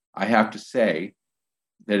 I have to say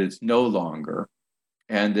that it's no longer,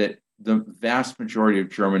 and that the vast majority of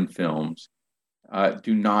German films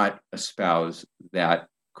do not espouse that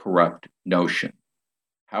corrupt notion.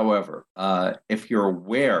 However, if you're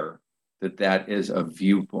aware that that is a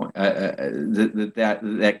viewpoint,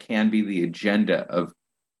 that can be the agenda of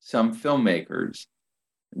some filmmakers,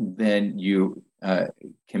 then you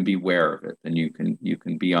can be aware of it, and you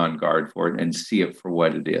can be on guard for it and see it for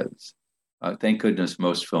what it is. Thank goodness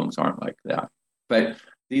most films aren't like that. But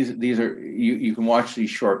these are, you can watch these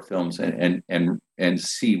short films and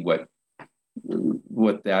see what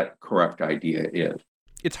that corrupt idea is.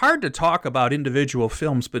 It's hard to talk about individual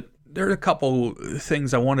films, but there are a couple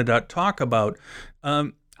things I wanted to talk about.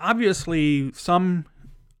 Obviously, some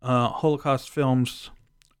Holocaust films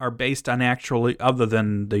are based on other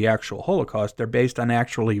than the actual Holocaust, they're based on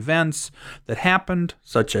actual events that happened,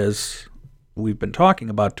 such as we've been talking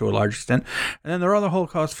about to a large extent. And then there are other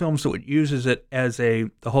Holocaust films that uses it as the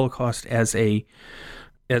Holocaust as the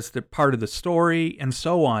part of the story and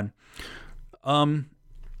so on.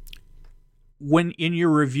 When in your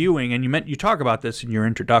reviewing, and you talk about this in your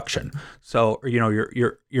introduction, so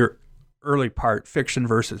your early part, fiction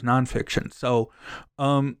versus nonfiction. So,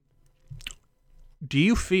 do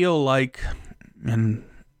you feel like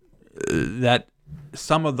that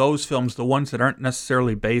some of those films, the ones that aren't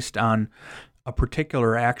necessarily based on a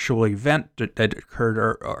particular actual event that occurred,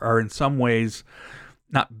 are in some ways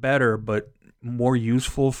not better, but more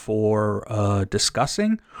useful for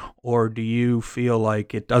discussing? Or do you feel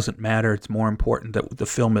like it doesn't matter, it's more important that the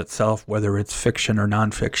film itself, whether it's fiction or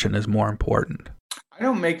nonfiction, is more important? I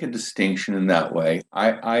don't make a distinction in that way.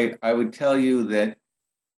 I would tell you that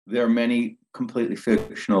there are many completely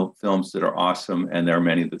fictional films that are awesome, and there are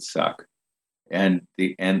many that suck, and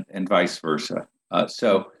vice versa.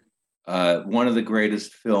 One of the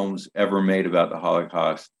greatest films ever made about the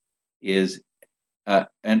Holocaust is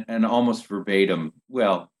and almost verbatim.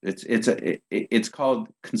 Well, it's called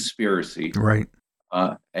Conspiracy, Right.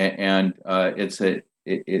 It's a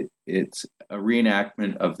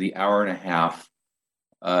reenactment of the hour and a half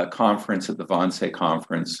conference at the Wannsee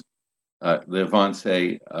Conference, the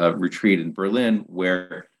Wannsee retreat in Berlin,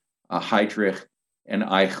 where Heydrich and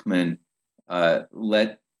Eichmann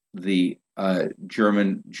let the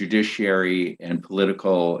German judiciary and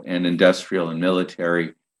political and industrial and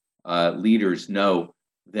military leaders know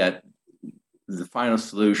that the final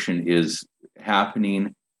solution is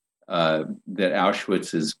happening, that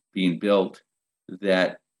Auschwitz is being built,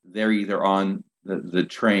 that they're either on the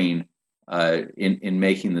train in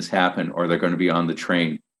making this happen, or they're going to be on the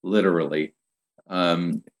train literally.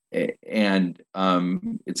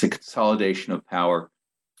 It's a consolidation of power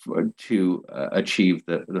to achieve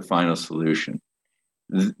the final solution.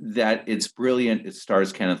 That it's brilliant. It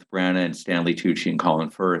stars Kenneth Branagh and Stanley Tucci and Colin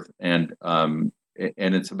Firth, and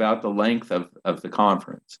it's about the length of the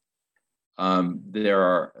conference.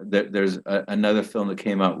 There's another film that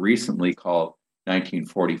came out recently called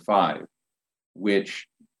 1945, which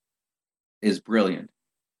is brilliant.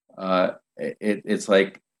 It's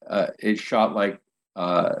shot like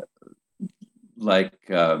High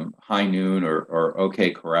Noon or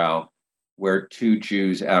OK Corral, where two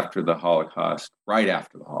Jews right after the Holocaust,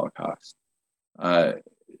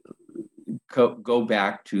 go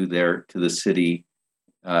back to the city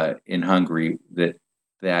in Hungary that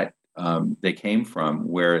they came from,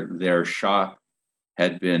 where their shop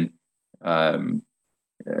had been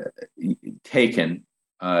taken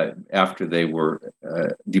after they were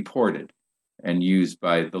deported and used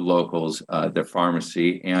by the locals, their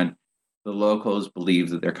pharmacy, and the locals believe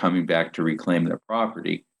that they're coming back to reclaim their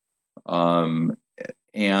property.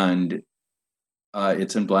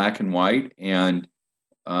 It's in black and white, and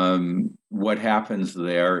what happens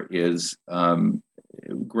there is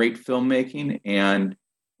great filmmaking, and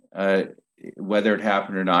whether it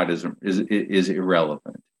happened or not is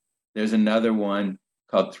irrelevant. There's another one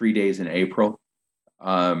called 3 Days in April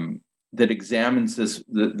that examines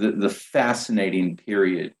the fascinating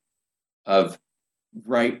period of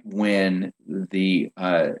right when the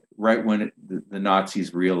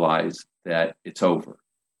Nazis realize that it's over,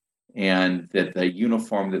 and that the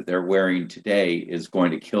uniform that they're wearing today is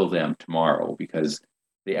going to kill them tomorrow, because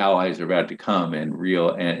the Allies are about to come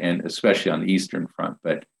and especially on the Eastern Front.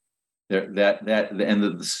 But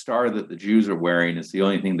the star that the Jews are wearing is the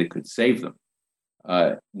only thing that could save them.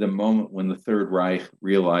 The moment when the Third Reich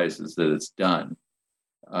realizes that it's done.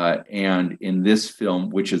 And in this film,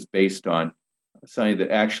 which is based on something that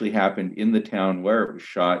actually happened in the town where it was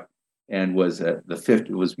shot, and was it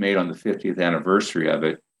was made on the 50th anniversary of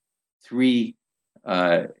it, 3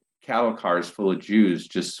 cattle cars full of Jews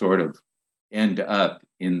just sort of end up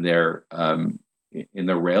in their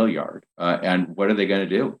rail yard. And what are they going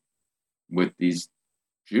to do with these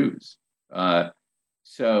Jews? What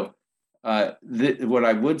I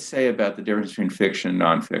would say about the difference between fiction and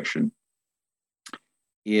nonfiction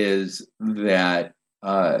is that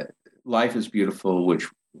Life is Beautiful, which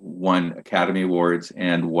won Academy Awards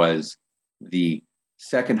and was the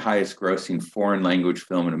second highest grossing foreign language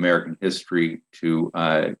film in American history to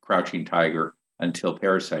Crouching Tiger until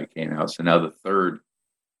Parasite came out. So now the third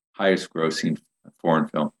highest grossing foreign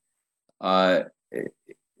film,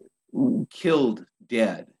 killed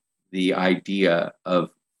dead the idea of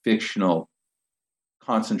fictional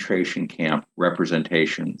concentration camp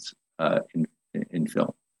representations in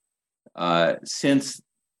film. Since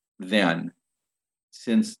then,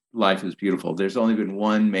 since Life is Beautiful, there's only been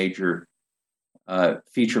one major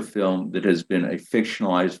feature film that has been a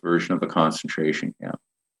fictionalized version of a concentration camp,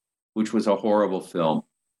 which was a horrible film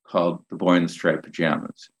called The Boy in the Striped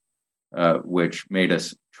Pajamas, which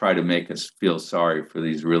try to make us feel sorry for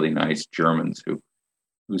these really nice Germans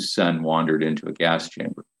whose son wandered into a gas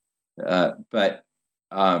chamber. But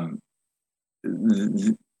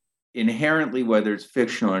inherently, whether it's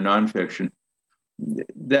fictional or nonfiction,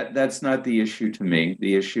 that's not the issue to me.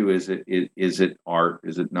 The issue is it art?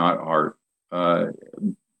 Is it not art?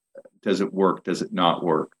 Does it work? Does it not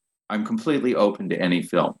work? I'm completely open to any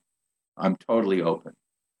film. I'm totally open.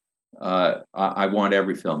 I want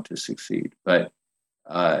every film to succeed, but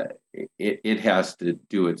it has to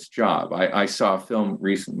do its job. I saw a film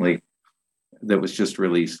recently that was just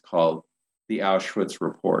released called The Auschwitz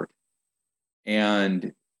Report.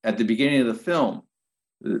 And at the beginning of the film,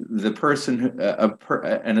 the person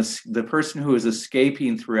the person who is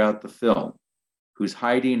escaping throughout the film, who's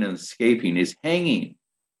hiding and escaping, is hanging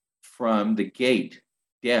from the gate,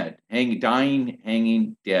 dead,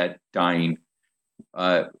 hanging, dead, dying,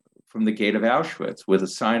 from the gate of Auschwitz, with a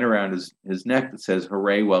sign around his neck that says,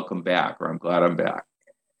 "Hooray, welcome back," or "I'm glad I'm back."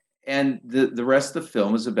 And the rest of the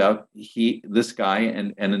film is about this guy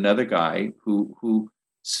and another guy who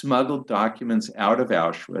smuggled documents out of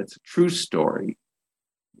Auschwitz. True story.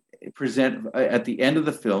 Present at the end of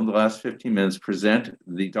the film, the last 15 minutes, present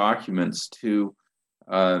the documents to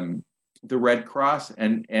the Red Cross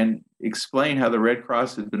and explain how the Red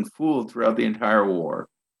Cross had been fooled throughout the entire war,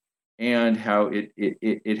 and how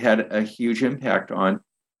it had a huge impact on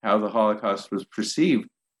how the Holocaust was perceived.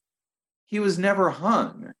 He was never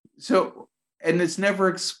hung. So, and it's never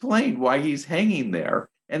explained why he's hanging there.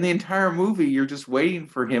 And the entire movie, you're just waiting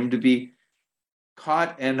for him to be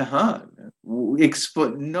caught and hung.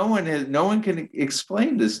 No one can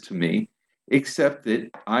explain this to me, except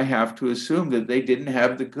that I have to assume that they didn't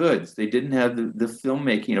have the goods. They didn't have the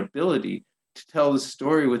filmmaking ability to tell the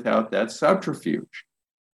story without that subterfuge.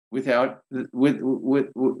 They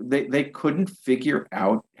couldn't figure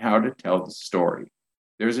out how to tell the story.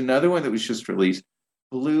 There's another one that was just released,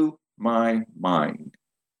 blew my mind.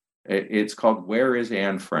 It's called Where is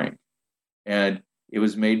Anne Frank? And it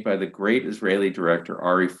was made by the great Israeli director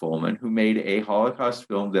Ari Folman, who made a Holocaust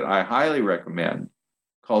film that I highly recommend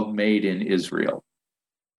called Made in Israel.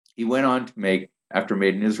 He went on to make, after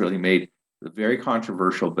Made in Israel, he made the very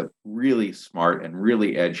controversial but really smart and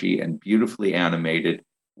really edgy and beautifully animated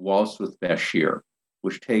Waltz with Bashir,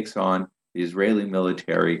 which takes on the Israeli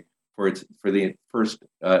military for the first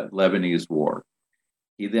Lebanese war.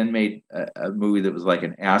 He then made a movie that was like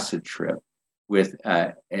an acid trip with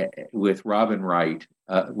Robin Wright,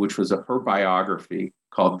 which was her biography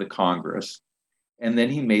called The Congress. And then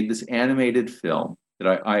he made this animated film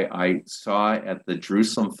that I saw at the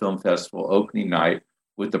Jerusalem Film Festival opening night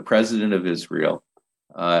with the president of Israel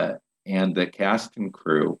and the cast and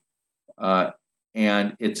crew.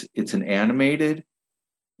 And it's an animated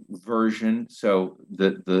version. So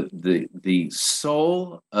the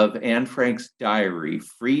soul of Anne Frank's diary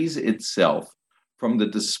frees itself from the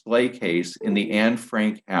display case in the Anne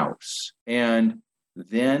Frank house. And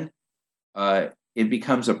then it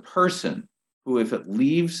becomes a person who, if it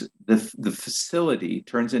leaves the facility,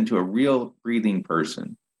 turns into a real breathing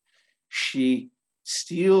person. She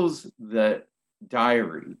steals the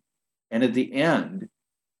diary. And at the end,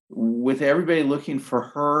 with everybody looking for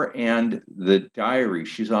her and the diary,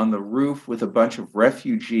 she's on the roof with a bunch of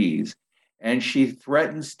refugees, and she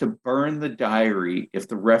threatens to burn the diary if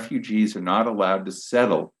the refugees are not allowed to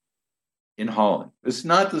settle in Holland. It's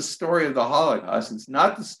not the story of the Holocaust. It's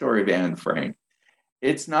not the story of Anne Frank.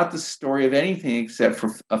 It's not the story of anything except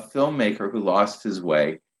for a filmmaker who lost his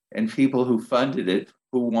way and people who funded it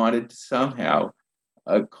who wanted to somehow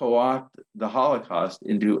co-opt the Holocaust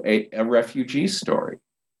into a refugee story.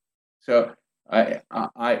 So I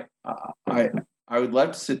would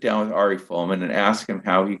love to sit down with Ari Folman and ask him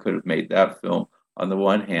how he could have made that film on the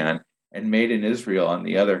one hand and Made in Israel on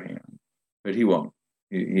the other hand, but he won't.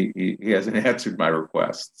 He hasn't answered my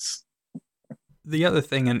requests. The other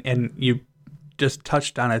thing, and you just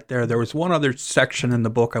touched on it there was one other section in the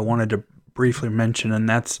book I wanted to briefly mention, and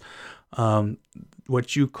that's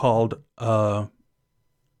what you called,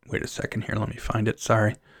 wait a second here, let me find it,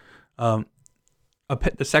 sorry.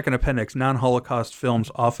 The second appendix, non-Holocaust films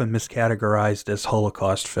often miscategorized as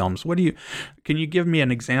Holocaust films. Can you give me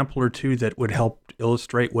an example or two that would help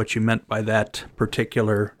illustrate what you meant by that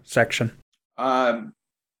particular section? Well,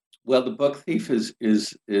 The Book Thief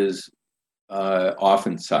is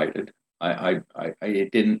often cited.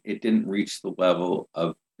 It didn't reach the level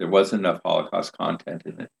of, there wasn't enough Holocaust content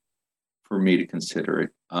in it for me to consider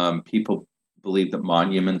it. People believe that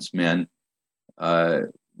Monuments Men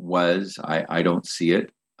was. I don't see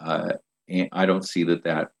it. And I don't see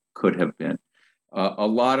that could have been. A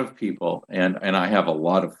lot of people, and I have a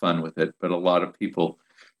lot of fun with it, but a lot of people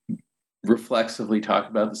reflexively talk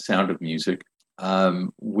about The Sound of Music,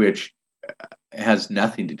 which has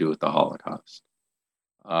nothing to do with the Holocaust.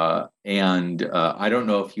 And I don't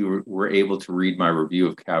know if you were able to read my review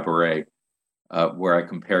of Cabaret, where I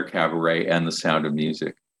compare Cabaret and The Sound of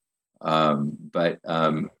Music. But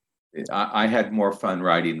I had more fun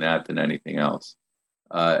writing that than anything else.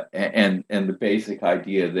 And the basic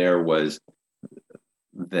idea there was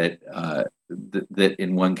that that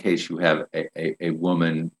in one case you have a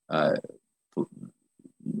woman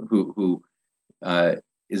who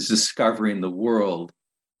is discovering the world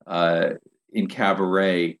in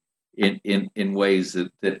Cabaret in ways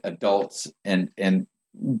that adults and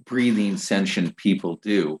breathing, sentient people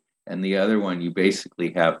do. And the other one, you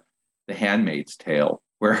basically have The Handmaid's Tale,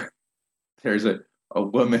 where there's a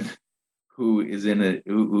woman who is in a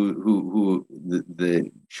who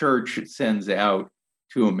the church sends out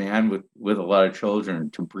to a man with a lot of children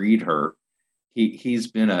to breed her. He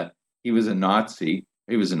was a Nazi.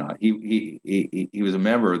 He was a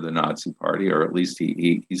member of the Nazi Party, or at least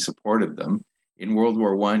he supported them. In World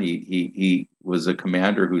War I, he was a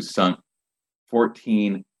commander who sunk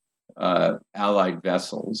 14 Allied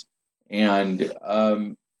vessels, and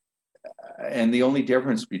the only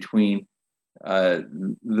difference between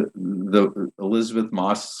the Elizabeth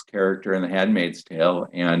Moss's character in The Handmaid's Tale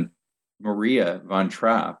and Maria von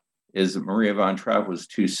Trapp is that Maria von Trapp was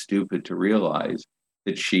too stupid to realize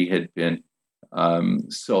that she had been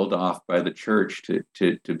sold off by the church to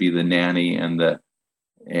be the nanny and the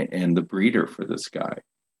breeder for this guy,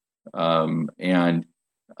 and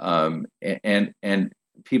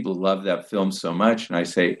people love that film so much, and I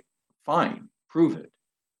say, fine, prove it.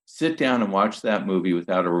 Sit down and watch that movie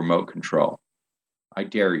without a remote control. I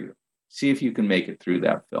dare you. See if you can make it through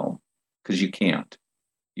that film, because you can't.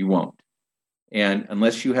 You won't. And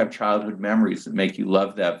unless you have childhood memories that make you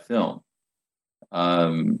love that film,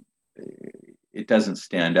 it doesn't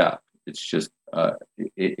stand up. It's just,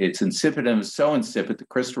 it's insipid, and it's so insipid that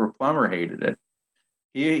Christopher Plummer hated it.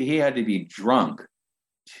 He had to be drunk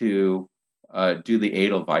to do the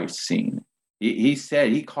Edelweiss scene. He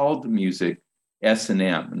said, he called the music S&M,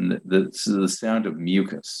 and the sound of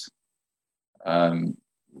mucus.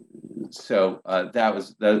 So that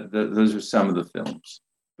was those are some of the films,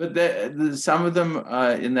 but some of them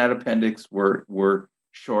in that appendix were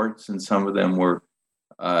shorts, and some of them were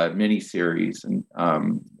miniseries, and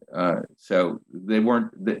so they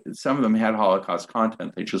weren't. Some of them had Holocaust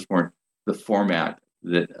content; they just weren't the format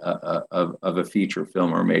that of a feature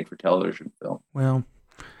film or made for television film. Well,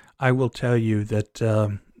 I will tell you that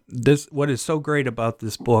what is so great about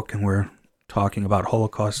this book, and we're talking about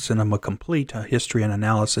Holocaust Cinema Complete, a history and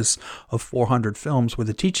analysis of 400 films with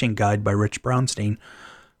a teaching guide by Rich Brownstein,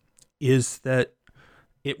 is that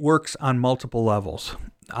it works on multiple levels.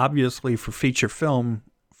 Obviously, for feature film,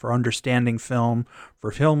 for understanding film,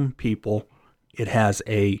 for film people, it has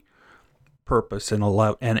a purpose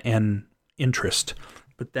and interest.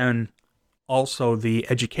 But then also the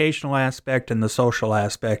educational aspect and the social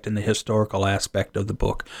aspect and the historical aspect of the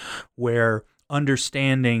book, where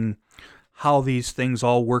understanding how these things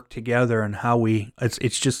all work together and how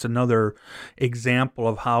it's just another example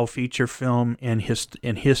of how feature film and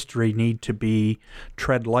history need to be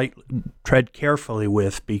tread carefully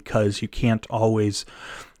with, because you can't always,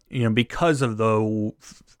 because of the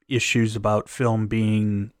issues about film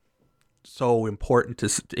being so important to,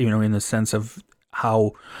 in the sense of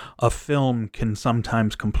how a film can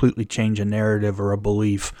sometimes completely change a narrative or a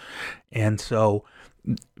belief. And so,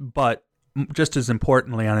 but just as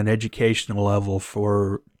importantly, on an educational level,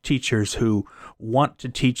 for teachers who want to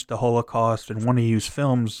teach the Holocaust and want to use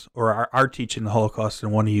films, or are teaching the Holocaust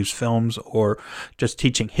and want to use films, or just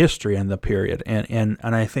teaching history in the period. And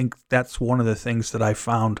I think that's one of the things that I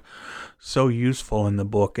found so useful in the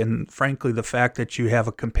book. And frankly, the fact that you have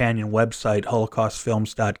a companion website,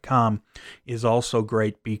 holocaustfilms.com, is also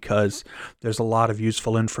great, because there's a lot of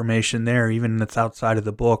useful information there, even that's outside of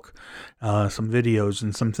the book, some videos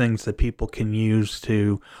and some things that people can use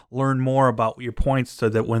to learn more about your points, so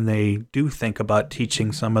that when they do think about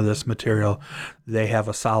teaching some of this material, they have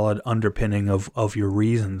a solid underpinning of your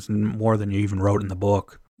reasons, and more than you even wrote in the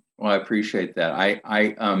book. Well, I appreciate that.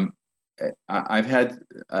 I've had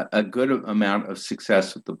a good amount of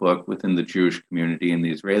success with the book within the Jewish community and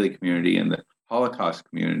the Israeli community and the Holocaust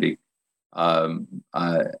community. I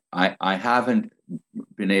haven't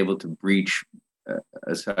been able to breach,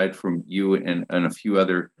 aside from you and a few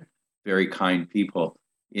other very kind people,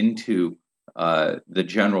 into the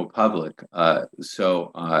general public.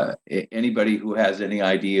 So anybody who has any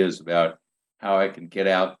ideas about how I can get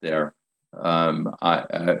out there,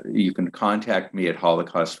 you can contact me at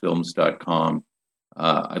holocaustfilms.com.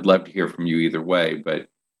 I'd love to hear from you either way, but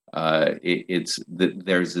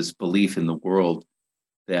there's this belief in the world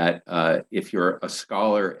that if you're a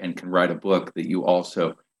scholar and can write a book, that you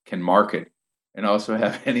also can market and also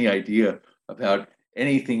have any idea about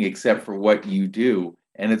anything except for what you do.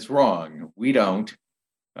 And it's wrong. We don't.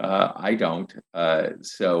 I don't.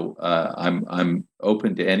 So I'm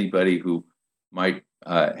open to anybody who might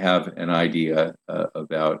have an idea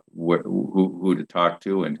about who to talk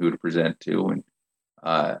to and who to present to,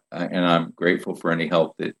 and I'm grateful for any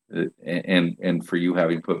help that and for you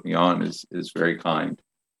having put me on is very kind.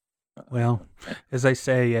 Well, as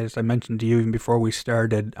I mentioned to you even before we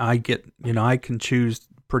started, I can choose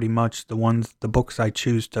pretty much the books I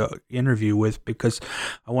choose to interview with because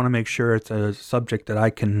I want to make sure it's a subject that I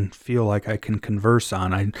can feel like I can converse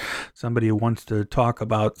on. Somebody who wants to talk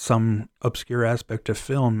about some obscure aspect of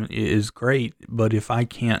film is great, but if I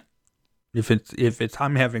can't, if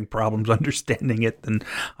I'm having problems understanding it, then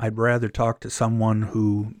I'd rather talk to someone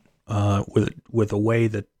who with a way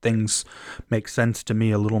that things make sense to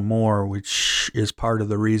me a little more, which is part of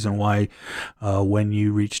the reason why when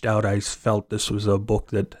you reached out, I felt this was a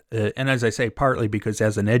book that, and as I say, partly because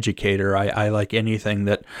as an educator, I like anything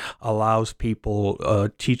that allows people,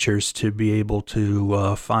 teachers, to be able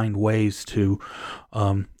to find ways to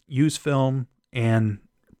use film, and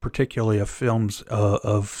particularly of films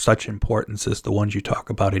of such importance as the ones you talk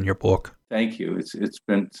about in your book. Thank you. It's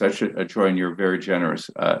been such a joy, and you're a very generous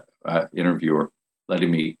interviewer, letting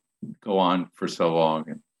me go on for so long.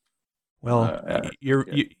 Well,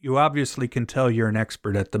 you obviously can tell you're an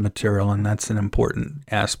expert at the material, and that's an important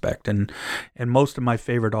aspect. And most of my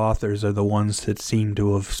favorite authors are the ones that seem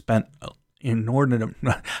to have spent inordinate,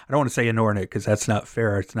 I don't want to say inordinate because that's not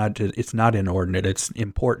fair. It's not inordinate. It's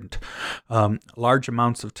important. Large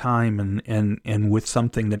amounts of time and with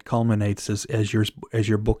something that culminates as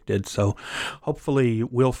your book did. So hopefully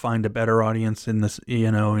we'll find a better audience in this,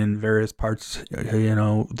 in various parts,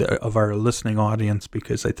 of our listening audience,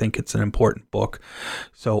 because I think it's an important book.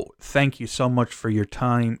 So thank you so much for your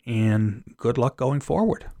time, and good luck going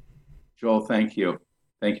forward. Joel, thank you.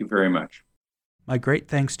 Thank you very much. My great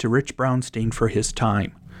thanks to Rich Brownstein for his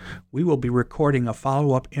time. We will be recording a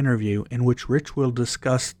follow-up interview in which Rich will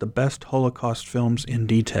discuss the best Holocaust films in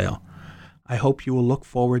detail. I hope you will look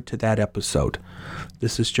forward to that episode.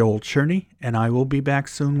 This is Joel Cherney, and I will be back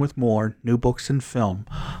soon with more New Books in Film,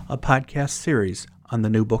 a podcast series on the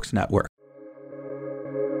New Books Network.